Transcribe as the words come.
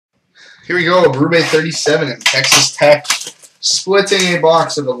Here we go, Berube 37 in Texas Tech. Splitting a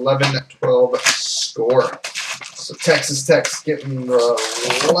box of 11-12 score. So Texas Tech's getting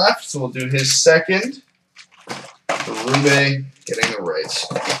the left, so we'll do his second. Berube getting the right.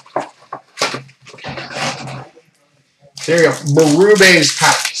 So here we go, Berube's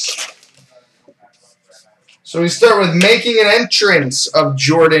packs. So we start with making an entrance of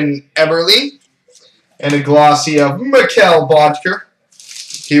Jordan Eberle and a glossy of Mikkel Bodker.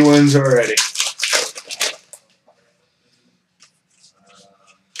 He wins already.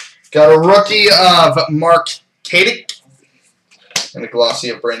 Got a rookie of Mark Kadick and a glossy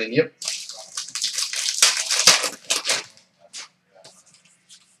of Brandon Yip.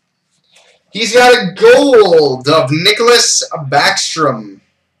 He's got a gold of Nicholas Backstrom.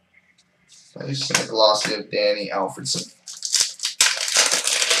 Nice, and a glossy of Danny Alfredson.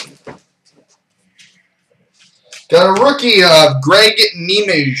 Got a rookie of Greg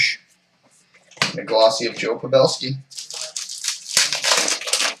Nemej and a glossy of Joe Pavelski.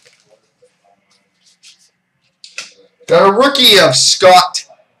 Got a rookie of Scott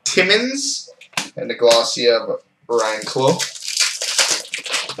Timmins and a glossy of Ryan Clough.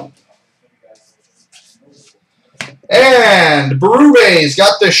 And Berube's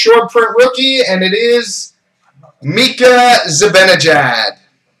got the short print rookie, and it is Mika Zibanejad.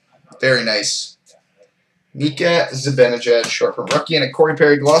 Very nice. Mika Zibanejad, short print rookie, and a Corey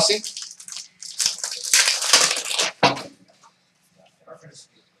Perry glossy.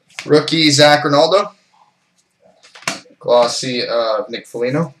 Rookie Zach Ronaldo. Glossy of Nick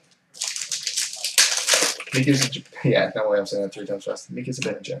Foligno. Yeah, no way I'm saying that 3 times fast. Mika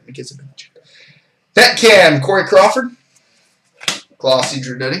Zibanejad. Mika Zibanejad. Petcam, Corey Crawford. Glossy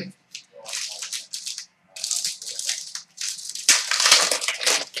Drew Doughty.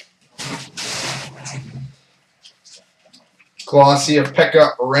 Glossy of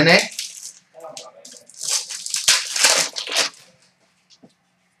Pekka Rinne.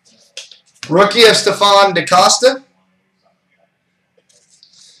 Rookie of Stefan DaCosta.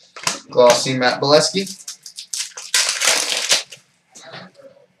 Glossy Matt Bolesky.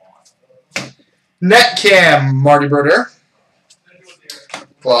 Netcam, Marty Brodeur.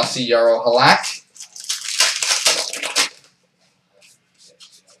 Glossy Yarrow Halak.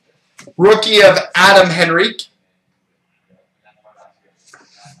 Rookie of Adam Henrique.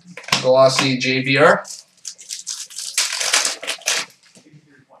 Glossy JVR.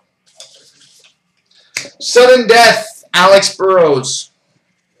 Sudden Death, Alex Burrows.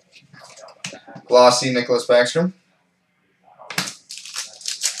 Glossy Nicholas Backstrom.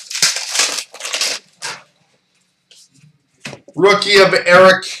 Rookie of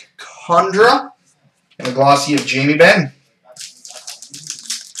Eric Condra and a glossy of Jamie Benn.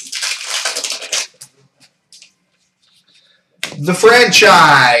 The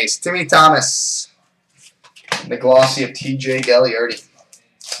Franchise, Timmy Thomas. And the glossy of TJ Gagliardi.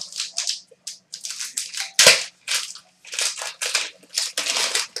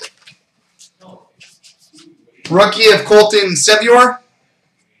 Rookie of Colton Sevior.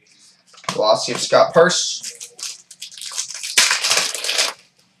 Glossy of Scott Parse.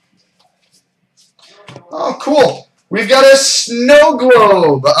 Oh, cool. We've got a snow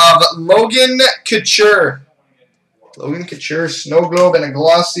globe of Logan Couture. Logan Couture, snow globe, and a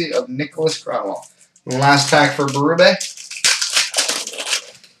glossy of Nicholas Cromwell. Last pack for Berube.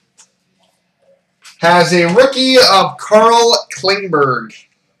 Has a rookie of Carl Klingberg.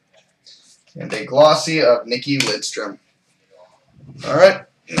 And a glossy of Nikki Lidstrom. All right,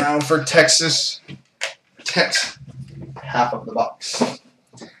 now for Texas Tech. Half of the box.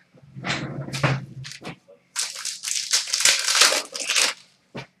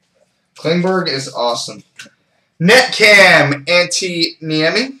 Klingberg is awesome. Netcam, Antti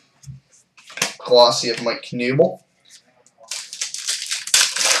Niemi. Glossy of Mike Knubel.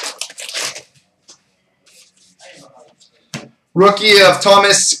 Rookie of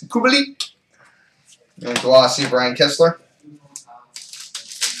Thomas Kubalik. And glossy of Ryan Kessler.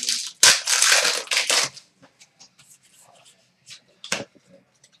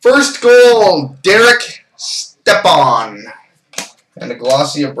 First goal, Derek Stepan. And a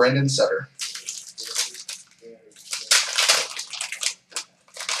glossy of Brendan Sutter.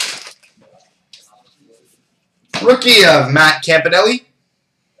 Rookie of Matt Campanelli.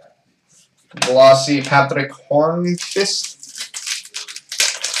 Glossy Patrick Hornqvist.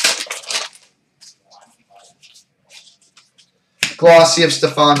 Glossy of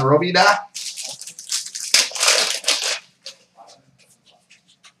Stefan Robida.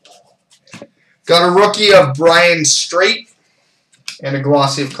 Got a rookie of Brian Strait. And a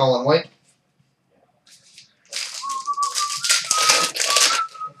glossy of Colin White.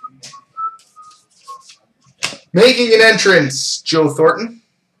 Making an entrance, Joe Thornton.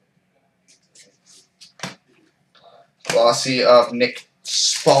 Glossy of Nick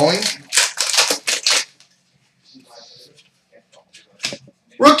Spaulding.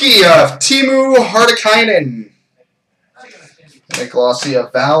 Rookie of Timu Hardikainen. And a glossy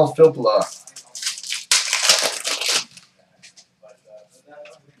of Val Filppula.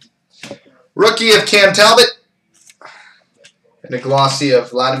 Rookie of Cam Talbot. And a glossy of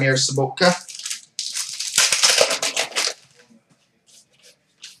Vladimir Sobotka.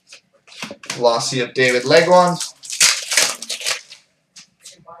 Glossy of David Legwand.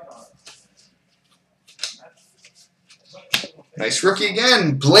 Nice rookie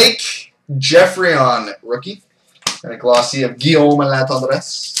again. Blake Jeffreyon, rookie. And a glossy of Guillaume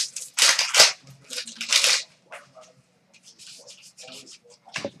Latendresse.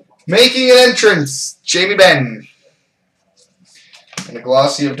 Making an entrance, Jamie Benn. And a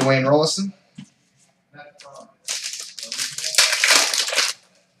glossy of Dwayne Rollison.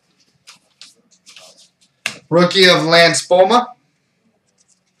 Rookie of Lance Boma.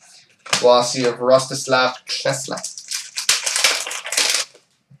 Glossy of Rostislav Klesla.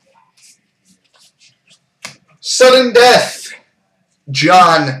 Sudden Death,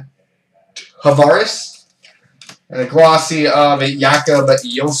 John Tavares. And a glossy of Jakob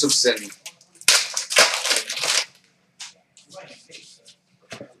Josefsson.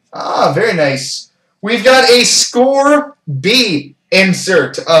 Ah, very nice. We've got a Score B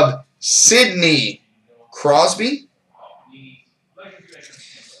insert of Sidney Crosby.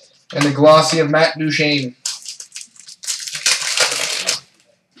 And a glossy of Matt Duchene.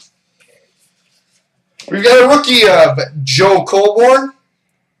 We've got a rookie of Joe Colborne.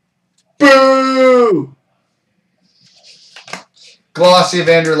 Boo! Glossy of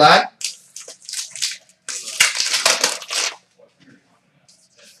Andrew Ladd.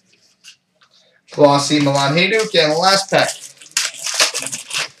 Glossy Milan Hajduk, and the last pack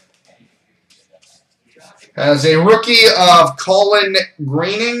has a rookie of Colin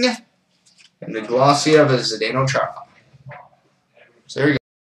Greening and the glossy of Zdeno Chara. So there you go.